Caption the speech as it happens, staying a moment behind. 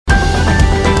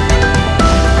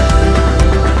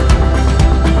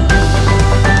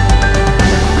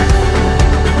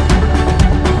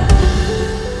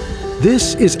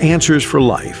This is Answers for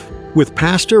Life with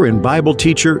pastor and Bible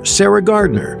teacher Sarah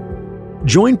Gardner.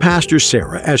 Join Pastor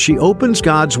Sarah as she opens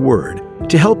God's Word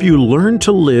to help you learn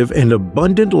to live an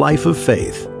abundant life of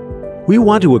faith. We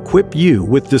want to equip you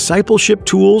with discipleship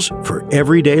tools for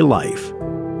everyday life.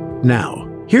 Now,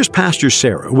 here's Pastor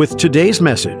Sarah with today's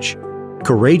message: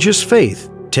 Courageous Faith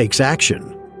Takes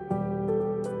Action.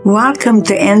 Welcome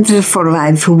to Answer for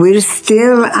Life. We're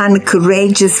still on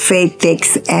Courageous Faith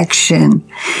Takes Action.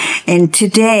 And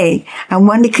today, I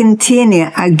want to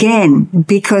continue again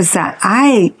because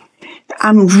I'm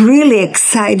really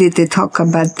excited to talk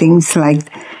about things like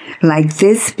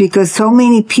this, because so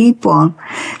many people,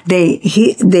 they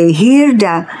hear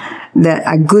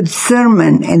a good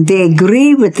sermon and they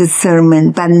agree with the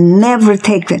sermon, but never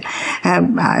take a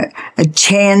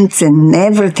chance and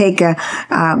never take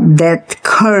that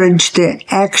courage to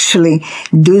actually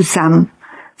do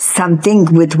something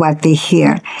with what they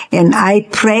hear. And I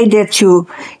pray that you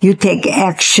take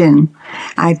action.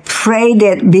 I pray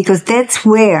that, because that's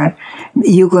where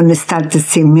you're going to start to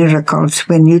see miracles.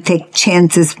 When you take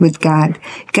chances with God,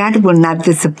 God will not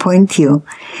disappoint you.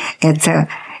 It's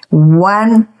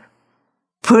one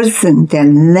person that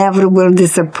never will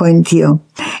disappoint you.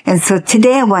 And so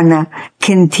today I want to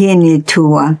continue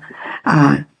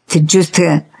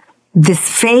this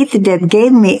faith that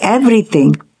gave me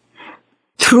everything.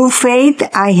 Through faith,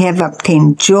 I have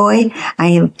obtained joy, I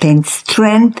have obtained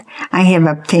strength, I have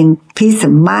obtained peace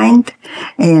of mind,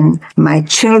 and my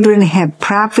children have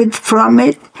profited from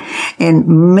it, and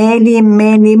many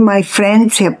my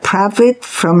friends have profited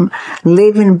from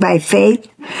living by faith.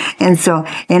 And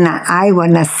I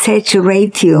want to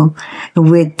saturate you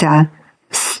with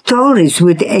stories,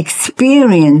 with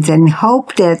experience, and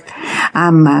hope that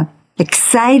I'm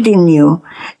exciting you,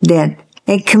 that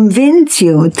and convince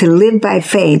you to live by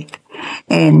faith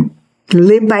and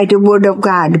live by the Word of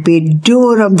God, be a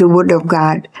doer of the Word of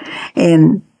God.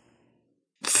 And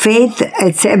faith,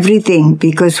 it's everything,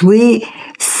 because we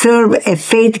serve a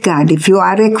faith God. If you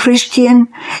are a Christian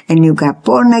and you got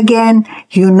born again,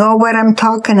 you know what I'm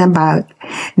talking about,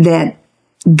 that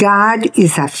God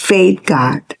is a faith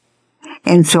God.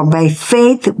 And so by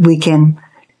faith, we can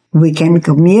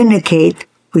communicate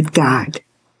with God.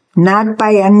 Not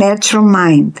by a natural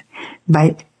mind,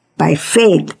 but by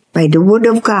faith, by the Word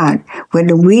of God.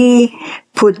 When we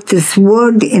put this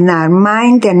Word in our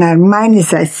mind, and our mind is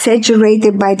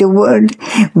saturated by the Word,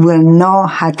 we'll know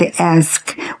how to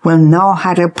ask, we'll know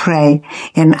how to pray,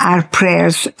 and our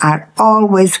prayers are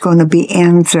always going to be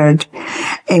answered.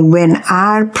 And when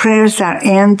our prayers are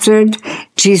answered,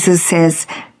 Jesus says,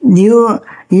 your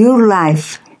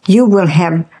life, you will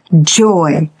have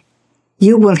joy.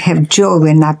 You will have joy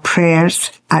when our prayers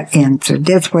are answered.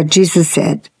 That's what Jesus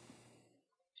said.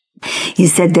 He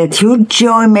said that your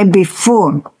joy may be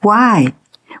full. Why?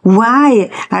 Why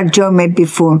our joy may be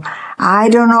full? I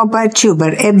don't know about you,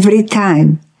 but every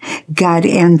time God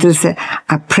answers a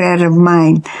prayer of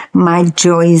mine, my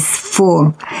joy is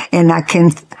full. And I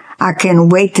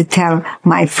can't wait to tell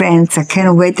my friends. I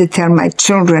can't wait to tell my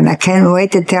children. I can't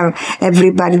wait to tell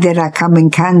everybody that I come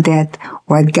in contact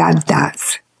what God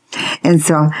does. And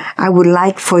so I would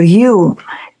like for you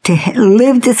to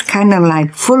live this kind of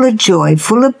life, full of joy,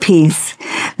 full of peace,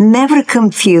 never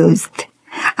confused.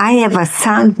 I have a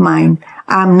sound mind.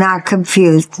 I'm not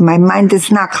confused. My mind is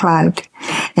not clouded.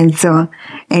 And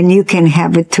you can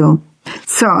have it too.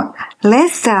 So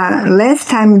last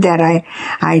time that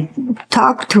I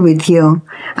talked with you,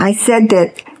 I said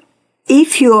that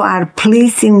if you are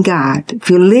pleasing God, if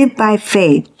you live by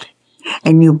faith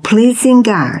and you're pleasing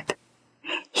God,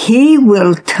 He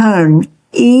will turn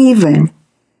even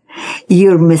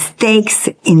your mistakes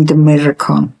into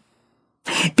miracle.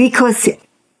 Because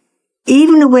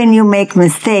even when you make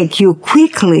mistake, you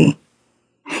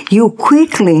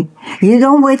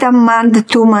don't wait a month,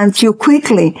 2 months, you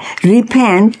quickly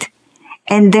repent,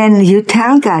 and then you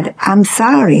tell God, I'm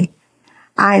sorry.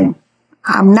 I'm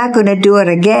not going to do it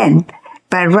again.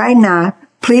 But right now,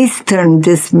 please turn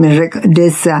this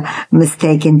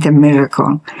mistake into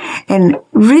miracle. And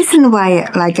reason why,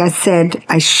 like I said,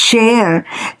 I share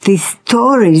these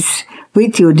stories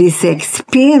with you, these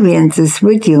experiences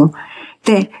with you,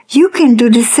 that you can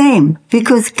do the same,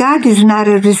 because God is not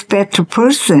a respecter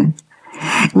person.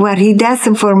 What He does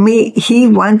for me, He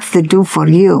wants to do for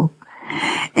you.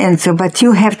 And so, but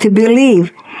you have to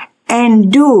believe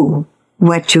and do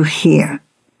what you hear.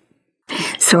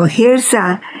 So here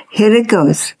it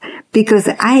goes, because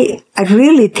I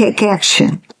really take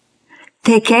action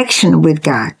with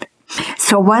God.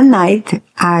 So one night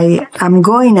I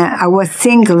was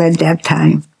single at that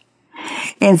time.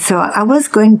 And so I was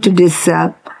going to this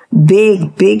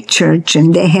big church,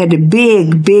 and they had a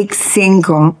big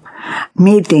single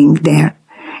meeting there.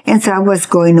 And so I was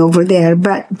going over there.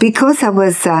 But because I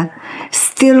was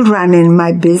still running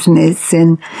my business,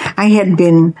 and I had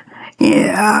been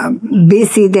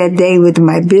busy that day with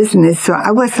my business, so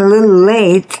I was a little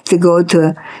late to go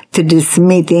to this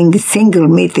meeting, single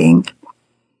meeting.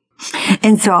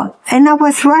 And I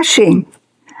was rushing.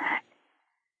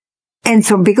 And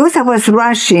so because I was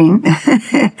rushing,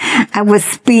 I was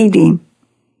speeding.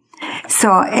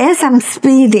 So as I'm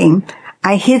speeding,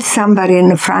 I hit somebody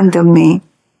in front of me.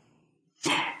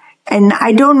 And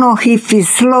I don't know if he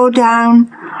slowed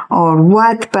down or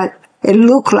what, but it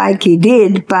looked like he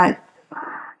did. But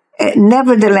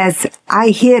nevertheless, I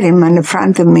hit him in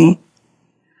front of me.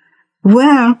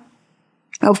 Well,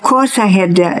 of course, I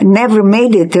had never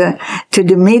made it to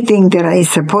the meeting that I was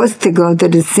supposed to go to,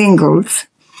 the singles.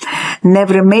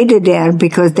 Never made it there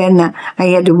because then I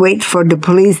had to wait for the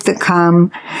police to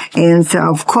come. And so,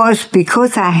 of course,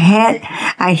 because I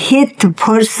hit the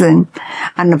person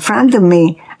in front of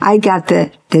me, I got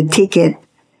the ticket.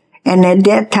 And at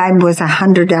that time was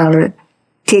 $100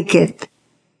 ticket.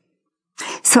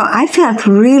 So I felt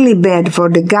really bad for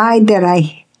the guy that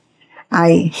I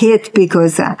hit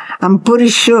because I'm pretty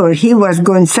sure he was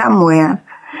going somewhere.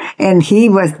 And he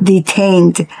was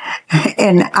detained,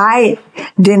 and I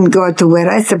didn't go to where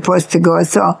I was supposed to go.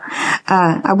 So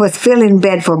I was feeling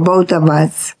bad for both of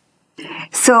us.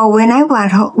 So when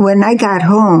I got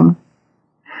home,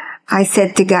 I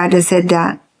said to God, I said,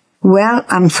 well,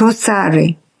 I'm so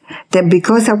sorry that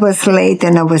because I was late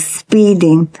and I was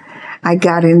speeding, I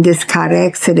got in this car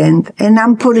accident. And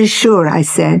I'm pretty sure, I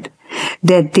said,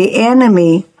 that the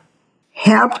enemy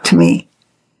helped me.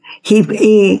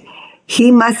 He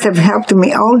must have helped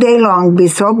me all day long, be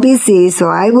so busy, so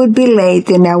I would be late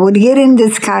and I would get in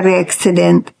this car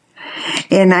accident.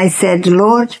 And I said,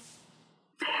 Lord,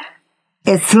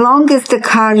 as long as the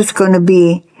car is going to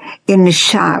be in the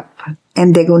shop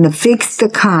and they're going to fix the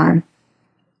car,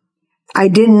 I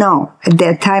didn't know. At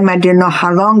that time, I didn't know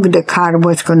how long the car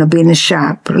was going to be in the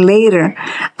shop. Later,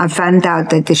 I found out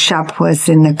that the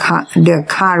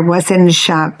car was in the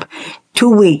shop 2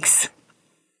 weeks.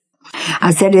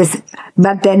 I said,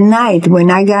 but that night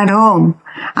when I got home,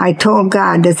 I told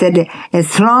God, I said,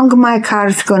 as long as my car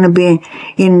is going to be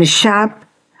in the shop,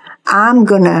 I'm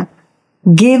going to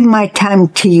give my time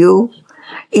to you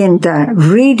in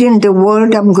reading the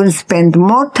word. I'm going to spend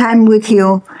more time with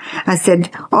you. I said,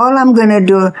 all I'm going to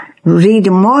do, read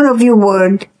more of your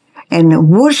word and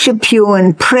worship you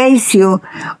and praise you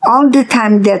all the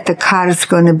time that the car is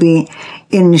going to be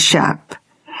in the shop.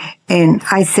 And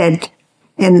I said,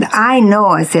 and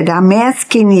I said, I'm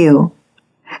asking you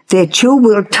that you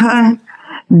will turn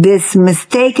this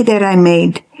mistake that I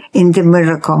made into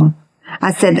miracle.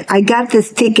 I said, I got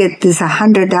this ticket, this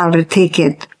 $100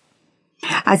 ticket.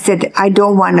 I said, I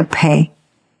don't want to pay.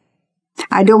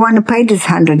 I don't want to pay this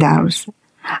 $100.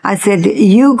 I said,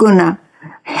 you're going to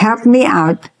help me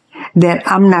out that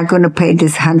I'm not going to pay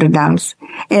this $100.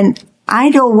 And I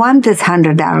don't want this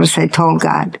 $100, I told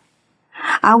God.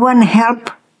 I want to help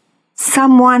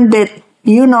someone that,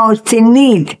 is in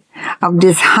need of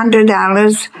this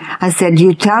 $100. I said,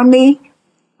 you tell me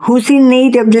who's in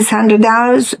need of this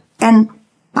 $100 and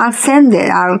I'll send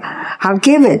it. I'll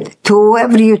give it to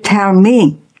whoever you tell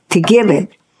me to give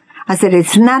it. I said,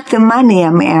 it's not the money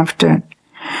I'm after.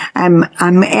 I'm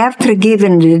after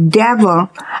giving the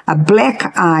devil a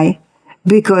black eye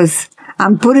because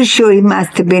I'm pretty sure he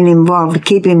must have been involved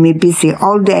keeping me busy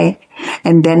all day.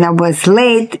 And then I was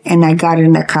late and I got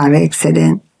in a car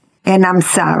accident. And I'm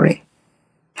sorry.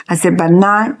 I said, but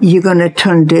now you're going to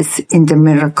turn this into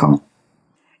miracle.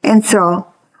 And so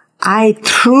I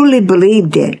truly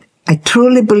believed it. I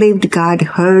truly believed God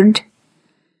heard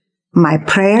my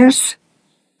prayers.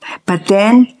 But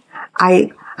then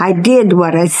I did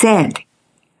what I said.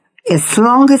 As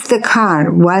long as the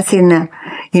car was in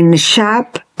the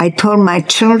shop, I told my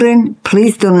children,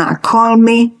 please do not call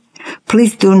me.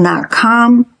 Please do not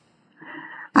come.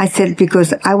 I said,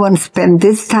 because I want to spend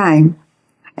this time.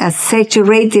 I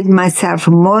saturated myself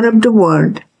more of the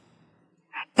word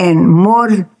and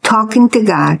more talking to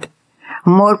God,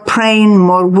 more praying,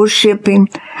 more worshiping.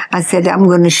 I said, I'm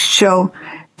going to show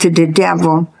to the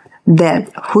devil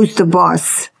that who's the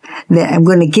boss, that I'm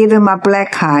going to give him a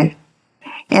black eye.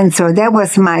 And so that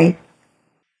was my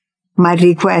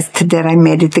request that I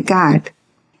made it to God.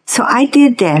 So I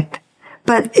did that.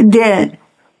 But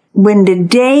when the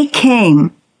day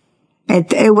came,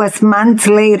 it was months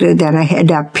later that I had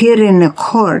appeared in the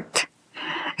court.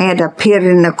 I had appeared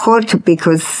in the court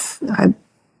because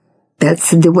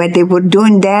That's the way they were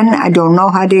doing then. I don't know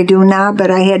how they do now, but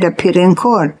I had to appear in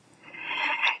court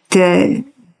to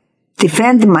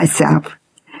defend myself.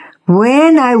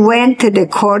 When I went to the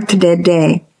court that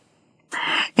day,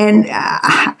 and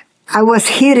I was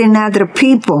hearing other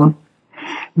people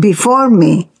before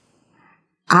me,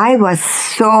 I was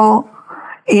so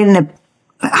in a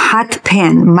hot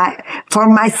pan for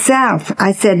myself.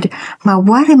 I said,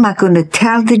 what am I going to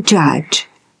tell the judge?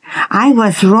 I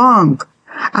was wrong.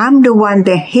 I'm the one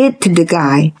that hit the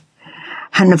guy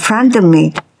in front of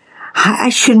me. I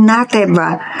should not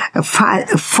have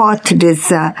fought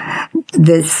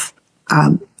this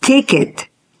ticket.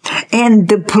 And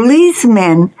the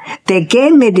policeman that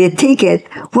gave me the ticket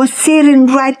was sitting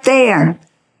right there,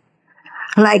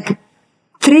 like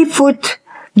 3 foot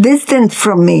distant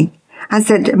from me. I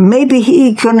said, maybe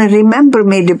he gonna remember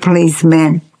me, the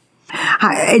policeman.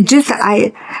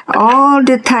 I all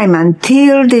the time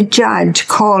until the judge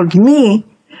called me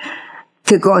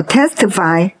to go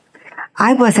testify,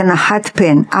 I was in a hot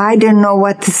pan. I didn't know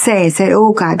what to say. I said,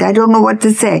 oh God, I don't know what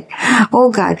to say.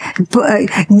 Oh God,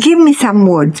 give me some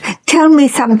words. Tell me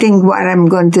something what I'm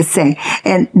going to say.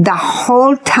 And the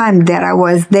whole time that I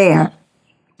was there,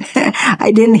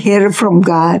 I didn't hear from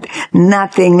God.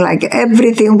 Nothing. Like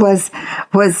everything was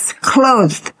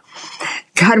closed.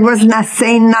 God was not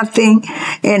saying nothing.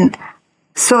 And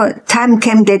so time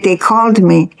came that they called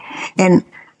me, and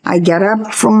I got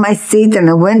up from my seat and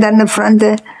I went on the front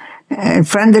in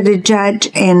front of the judge,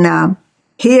 and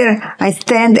here I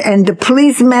stand, and the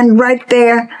policeman right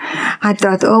there. I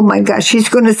thought, oh my gosh, she's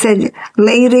going to say,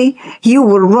 lady, you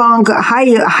were wrong. How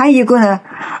you going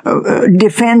to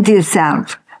defend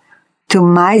yourself? To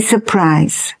my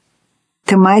surprise,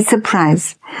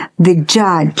 the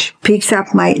judge picks up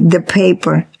the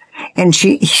paper, and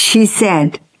she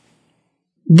said,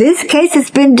 this case has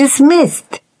been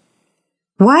dismissed.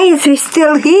 Why is he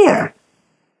still here?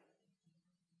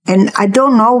 And I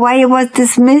don't know why it was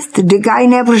dismissed. The guy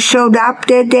never showed up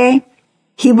that day.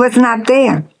 He was not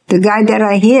there. The guy that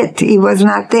I hit, he was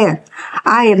not there.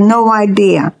 I have no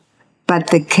idea. But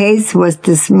the case was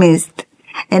dismissed,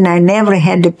 and I never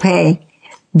had to pay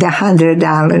the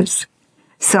 $100.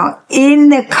 So in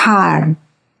the car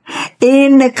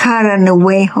on the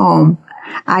way home,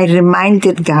 I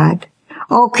reminded God,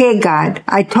 okay, God,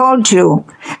 I told you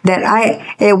that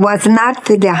it was not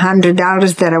the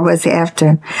 $100 that I was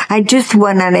after. I just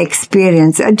want an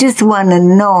experience. I just want to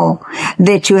know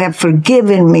that you have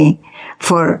forgiven me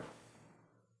for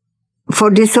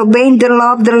disobeying the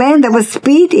law of the land. I was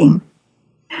speeding.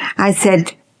 I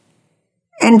said,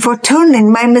 and for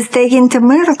turning my mistake into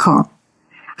miracle.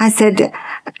 I said,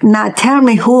 now tell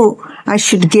me who I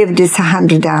should give this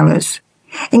 $100.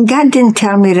 And God didn't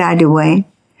tell me right away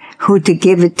who to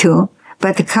give it to.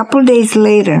 But a couple days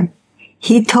later,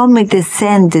 he told me to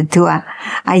send it to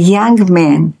a young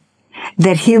man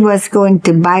that he was going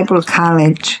to Bible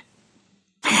college.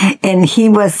 And he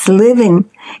was living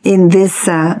in this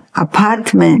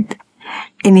apartment,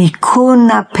 and he could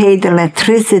not pay the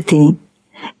electricity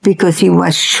because he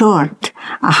was short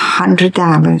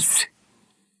 $100.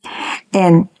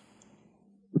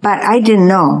 But I didn't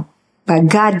know. But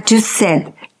God just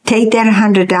said, take that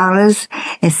 $100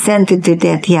 and send it to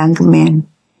that young man.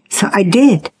 So I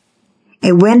did.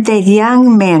 And when that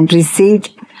young man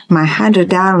received my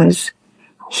 $100,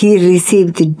 he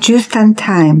received it just on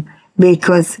time,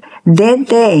 because that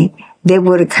day they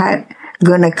were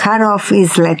going to cut off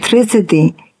his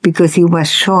electricity because he was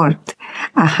short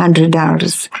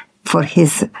 $100 for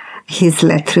his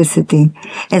electricity.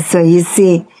 And so you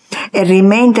see, it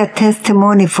remained a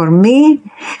testimony for me,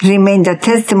 remained a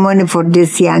testimony for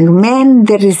this young man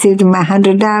that received my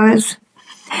 $100.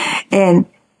 And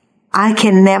I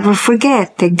can never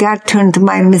forget that God turned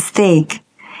my mistake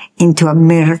into a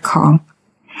miracle.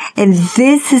 And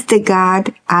this is the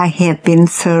God I have been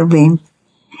serving.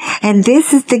 And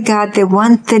this is the God that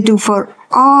wants to do for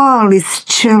all his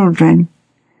children.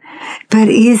 But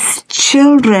his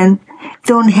children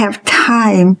don't have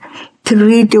time to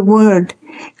read the word.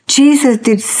 Jesus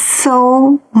did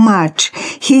so much.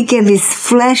 He gave his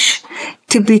flesh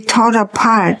to be torn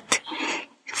apart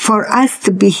for us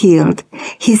to be healed.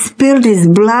 He spilled his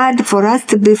blood for us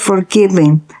to be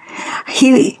forgiven.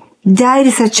 He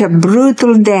died such a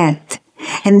brutal death.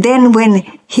 And then when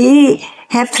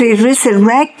after he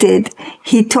resurrected,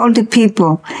 he told the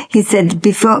people, he said,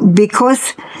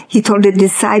 because he told the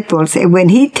disciples, and when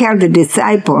he told the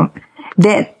disciple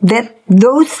that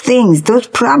those things, those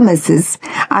promises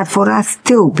are for us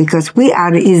too, because we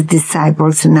are his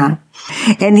disciples now.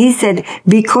 And he said,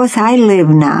 because I live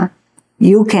now,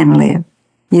 you can live.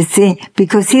 You see,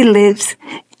 because he lives,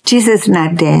 Jesus is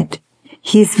not dead.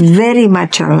 He's very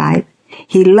much alive.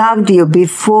 He loved you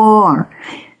before.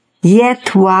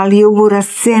 Yet while you were a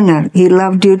sinner, He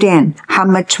loved you then. How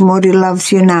much more He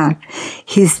loves you now.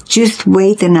 He's just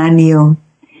waiting on you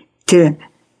to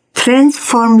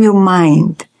transform your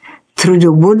mind through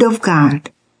the Word of God.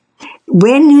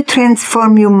 When you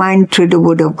transform your mind through the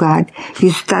Word of God,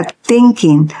 you start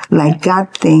thinking like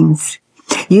God thinks.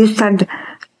 You start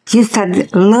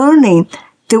learning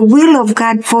the will of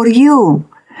God for you.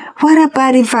 What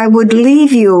about if I would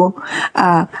leave you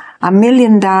 $1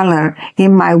 million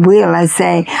in my will? I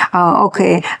say,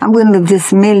 okay, I'm going to leave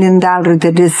this $1 million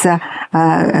to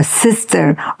this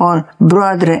sister or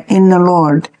brother in the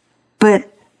Lord.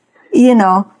 But,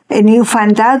 and you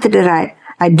find out that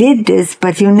I did this,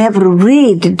 but you never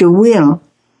read the will.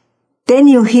 Then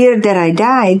you hear that I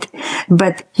died,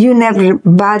 but you never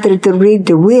bothered to read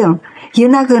the will. You're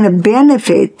not going to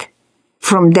benefit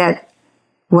from that,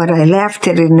 what I left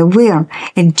it in the will.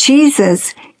 And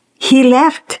Jesus, He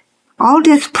left all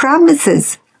these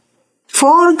promises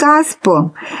for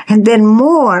gospel. And then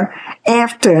more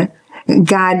after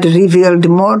God revealed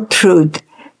more truth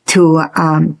to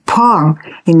Paul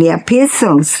in the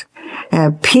epistles,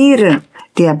 Peter,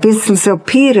 the epistles of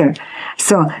Peter.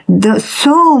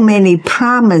 So many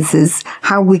promises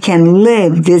how we can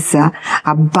live this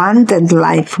abundant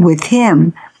life with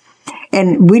Him.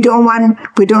 And we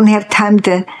don't have time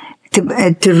to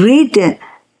read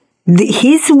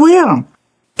His will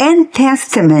and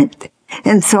testament.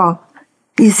 And so,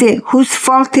 you say, whose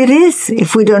fault it is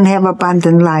if we don't have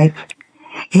abundant life?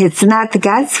 It's not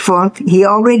God's fault. He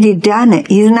already done it.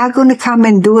 He's not going to come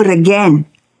and do it again.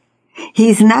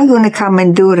 He's not going to come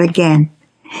and do it again.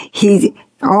 He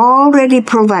already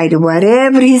provided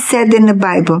whatever He said in the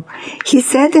Bible. He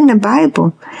said in the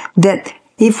Bible that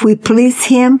if we please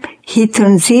Him, He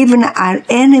turns even our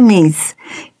enemies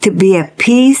to be at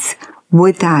peace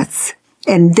with us.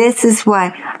 And this is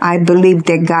why I believe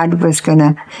that God was going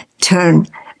to turn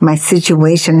my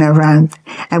situation around.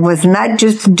 I was not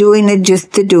just doing it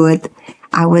just to do it.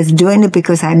 I was doing it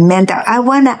because I meant I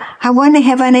want to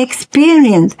have an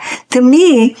experience. To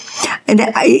me,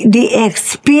 the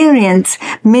experience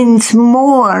means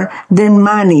more than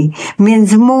money,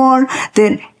 means more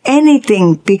than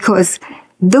anything, because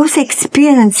those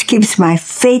experiences keeps my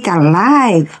faith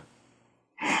alive.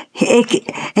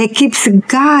 It keeps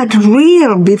God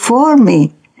real before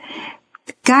me.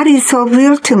 God is so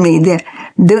real to me.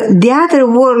 The other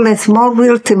world is more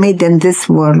real to me than this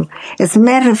world. As a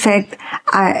matter of fact,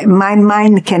 my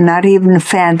mind cannot even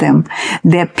fathom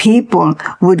that people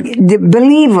the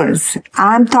believers,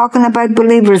 I'm talking about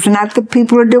believers, not the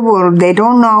people of the world. They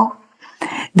don't know.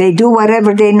 They do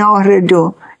whatever they know how to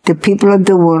do, the people of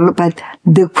the world, but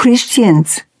the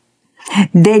Christians,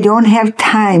 they don't have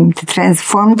time to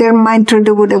transform their mind through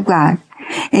the Word of God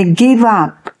and give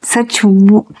up such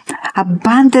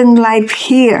abundant life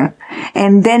here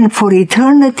and then for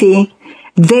eternity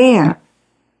there.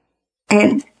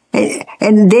 And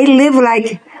they live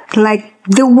like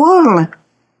the world,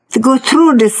 to go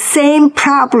through the same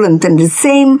problems and the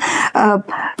same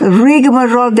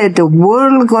rigmarole that the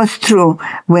world goes through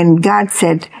when God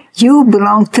said, you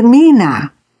belong to me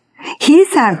now.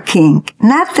 He's our king,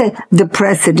 not the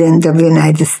president of the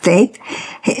United States.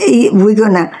 We're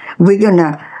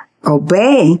gonna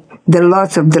obey the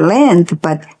laws of the land,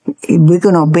 but we're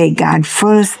gonna obey God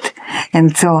first.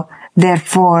 And so,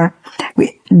 therefore,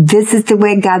 this is the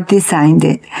way God designed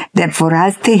it, that for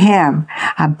us to have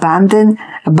abundant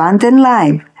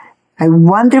life, a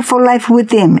wonderful life with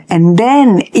Him, and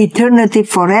then eternity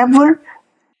forever,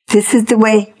 this is the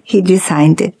way He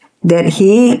designed it. That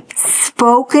He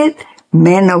spoke it,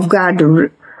 men of God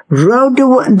wrote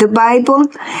the Bible,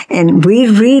 and we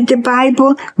read the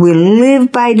Bible, we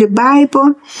live by the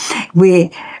Bible,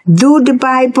 we do the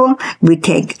Bible, we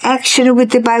take action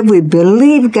with the Bible, we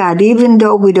believe God even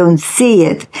though we don't see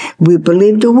it. We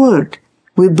believe the Word.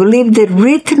 We believe the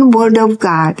written Word of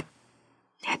God.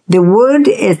 The Word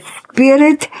is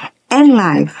spirit and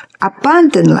life,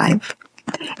 abundant life.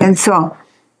 And so,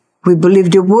 we believe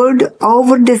the Word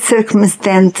over the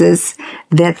circumstances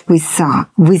that we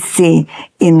see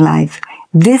in life.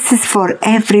 This is for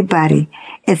everybody.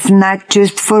 It's not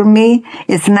just for me.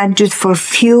 It's not just for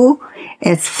few.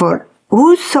 It's for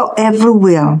whosoever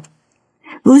will.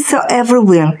 Whosoever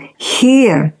will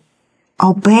hear,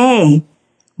 obey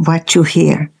what you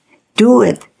hear. Do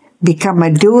it. Become a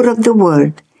doer of the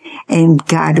Word, and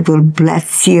God will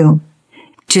bless you.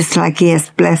 Just like He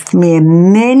has blessed me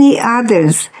and many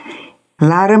others. A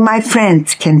lot of my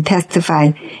friends can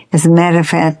testify. As a matter of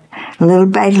fact, little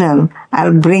by little,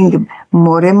 I'll bring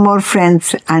more and more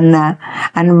friends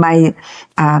on my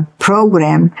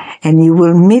program, and you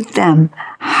will meet them.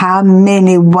 How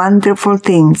many wonderful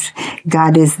things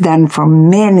God has done for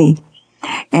many,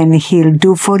 and He'll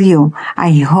do for you.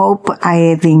 I hope I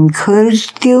have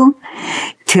encouraged you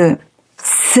to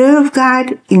serve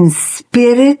God in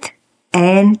spirit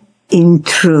and in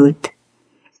truth.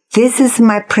 This is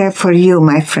my prayer for you,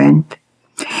 my friend.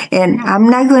 And I'm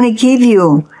not going to give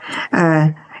you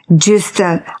just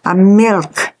a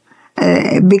milk,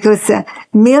 because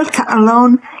milk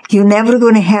alone, you're never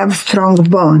going to have strong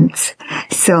bones.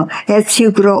 So as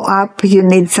you grow up, you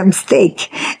need some steak,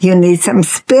 you need some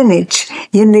spinach,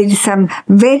 you need some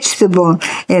vegetable,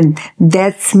 and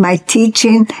that's my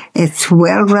teaching. It's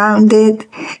well-rounded,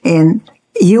 and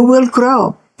you will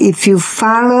grow. If you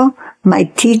follow my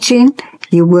teaching,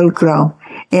 you will grow.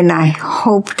 And I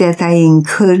hope that I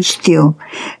encouraged you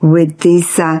with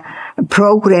these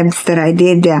programs that I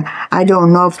did. I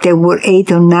don't know if there were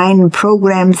 8 or 9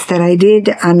 programs that I did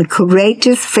on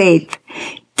courageous faith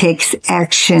takes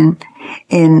action.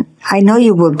 And I know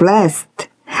you were blessed.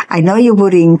 I know you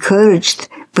were encouraged,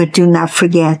 but do not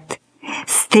forget.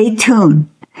 Stay tuned.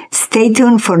 Stay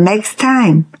tuned for next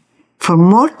time for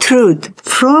more truth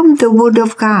from the Word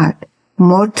of God.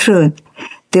 More truth.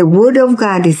 The Word of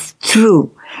God is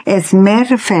true. As a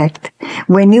matter of fact,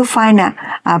 when you find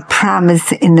a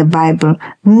promise in the Bible,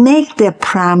 make the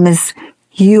promise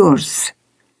yours.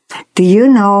 Do you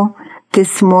know,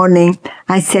 this morning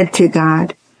I said to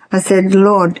God, I said,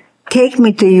 Lord, take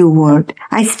me to your word.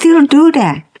 I still do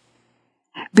that.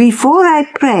 Before I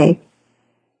pray,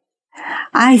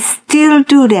 I still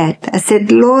do that. I said,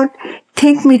 Lord,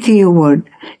 take me to your word.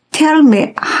 Tell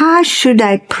me, how should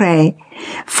I pray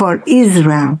for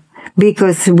Israel?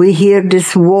 Because we hear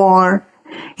this war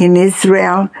in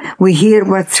Israel. We hear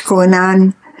what's going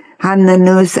on the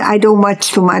news. I don't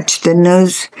watch too much the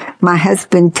news. My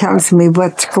husband tells me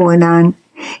what's going on.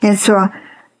 And so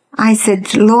I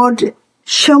said, Lord,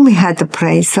 show me how to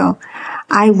pray. So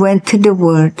I went to the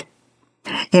Word.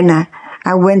 And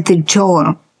I went to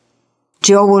Joel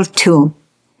 2.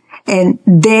 And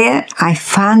there I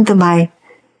found my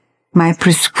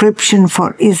prescription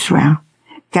for Israel.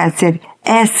 God said,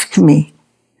 ask me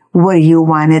what you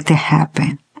wanted to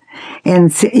happen.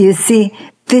 And so, you see,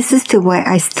 this is the way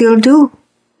I still do.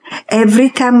 Every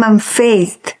time I'm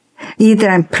faced, either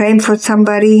I'm praying for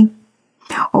somebody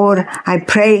or I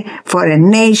pray for a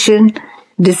nation.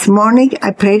 This morning,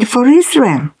 I prayed for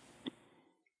Israel.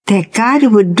 That God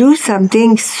would do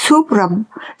something so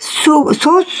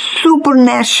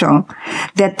supernatural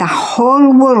that the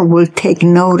whole world will take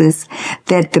notice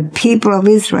that the people of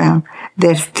Israel,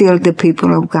 they're still the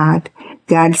people of God.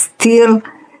 God still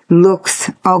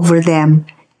looks over them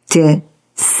to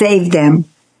save them.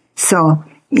 So,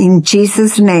 in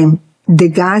Jesus' name, the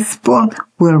gospel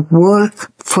will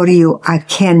work for you. I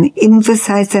can't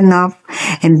emphasize enough,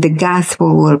 and the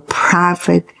gospel will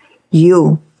profit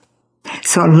you.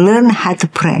 So learn how to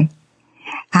pray.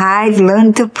 I've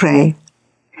learned to pray.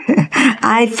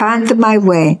 I found my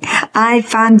way. I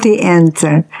found the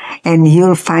answer. And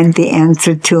you'll find the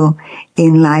answer too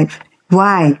in life.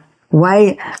 Why?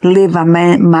 Why live a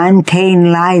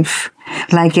mundane life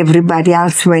like everybody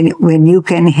else when you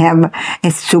can have a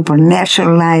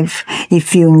supernatural life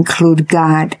if you include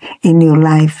God in your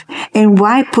life? And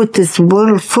why put this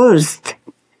world first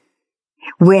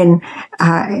when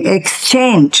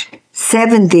exchange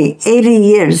 70, 80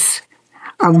 years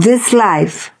of this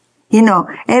life? You know,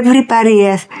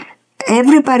 everybody's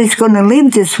going to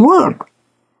leave this world.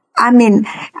 I mean,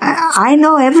 I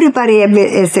know everybody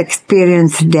has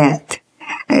experienced death.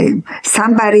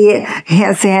 Somebody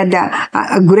has had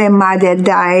a grandma that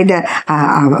died,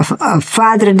 a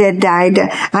father that died.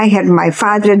 I had my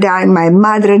father die, my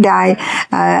mother die.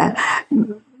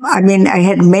 I mean, I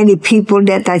had many people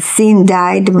that I seen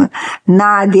died.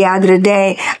 Now, the other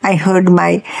day, I heard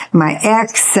my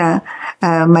ex,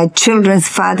 my children's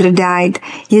father died.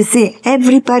 You see,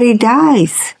 everybody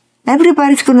dies.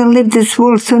 Everybody's going to leave this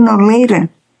world sooner or later.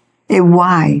 And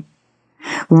why?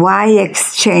 Why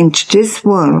exchange this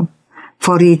world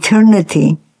for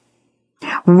eternity?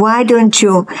 Why don't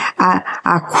you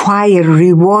acquire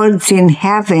rewards in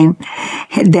heaven?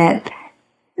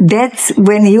 That's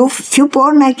when if you're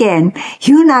born again,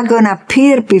 you're not going to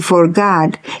appear before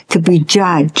God to be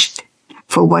judged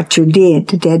for what you did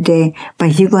that day,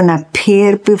 but you're going to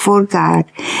appear before God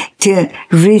to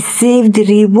receive the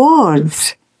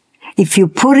rewards. If you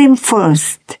put Him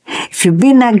first, if you've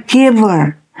been a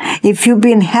giver, if you've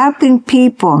been helping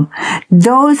people,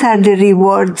 those are the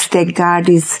rewards that God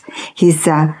is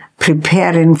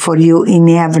preparing for you in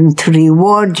heaven to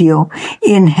reward you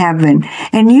in heaven.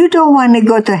 And you don't want to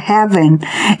go to heaven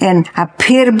and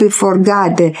appear before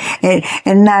God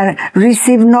and not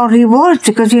receive no rewards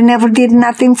because you never did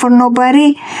nothing for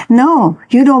nobody. No,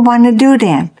 you don't want to do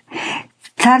that.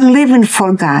 Start living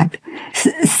for God.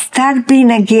 Start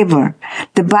being a giver.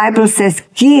 The Bible says,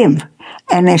 give,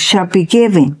 and it shall be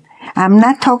given. I'm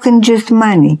not talking just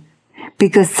money.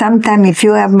 Because sometimes if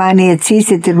you have money, it's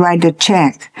easy to write a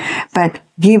check. But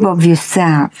give of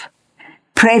yourself.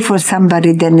 Pray for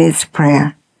somebody that needs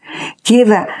prayer.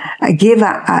 Give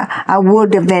a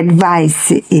word of advice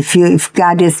if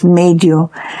God has made you,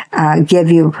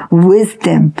 give you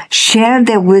wisdom. Share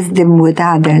the wisdom with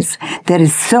others. There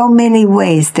is so many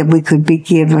ways that we could be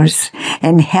givers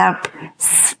and help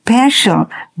special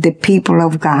the people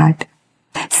of God.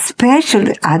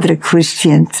 Especially other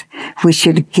Christians, we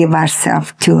should give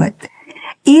ourselves to it.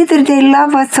 Either they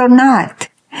love us or not.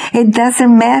 It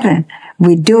doesn't matter.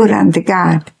 We do it unto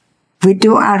God. We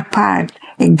do our part,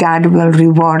 and God will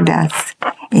reward us.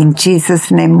 In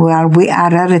Jesus' name, well, we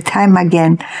are out of time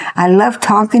again. I love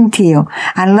talking to you.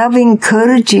 I love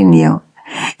encouraging you.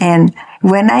 And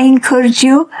when I encourage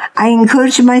you, I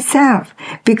encourage myself.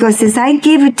 Because as I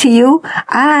give it to you,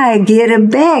 I get it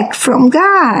back from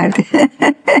God.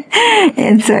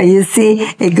 And so you see,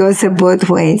 it goes both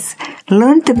ways.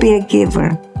 Learn to be a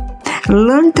giver.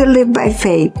 Learn to live by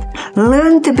faith.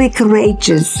 Learn to be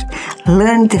courageous.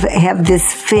 Learn to have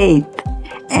this faith.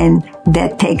 And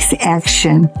that takes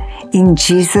action. In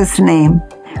Jesus' name.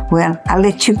 Well, I'll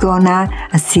let you go now.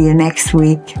 I'll see you next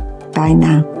week. Bye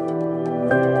now.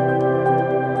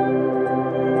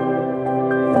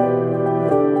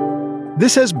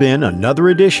 This has been another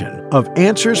edition of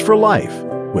Answers for Life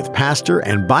with pastor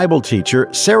and Bible teacher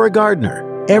Sarah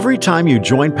Gardner. Every time you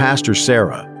join Pastor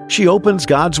Sarah, she opens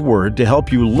God's Word to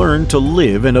help you learn to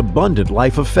live an abundant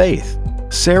life of faith.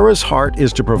 Sarah's heart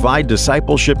is to provide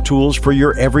discipleship tools for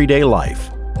your everyday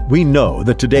life. We know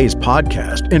that today's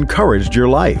podcast encouraged your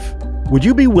life. Would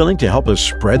you be willing to help us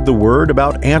spread the word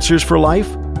about Answers for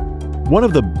Life? One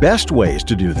of the best ways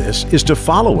to do this is to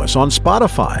follow us on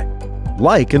Spotify.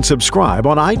 Like and subscribe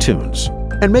on iTunes.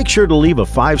 And make sure to leave a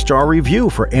 5-star review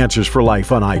for Answers for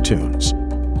Life on iTunes.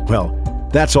 Well,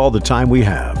 that's all the time we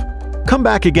have. Come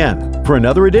back again for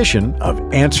another edition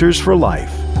of Answers for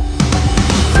Life.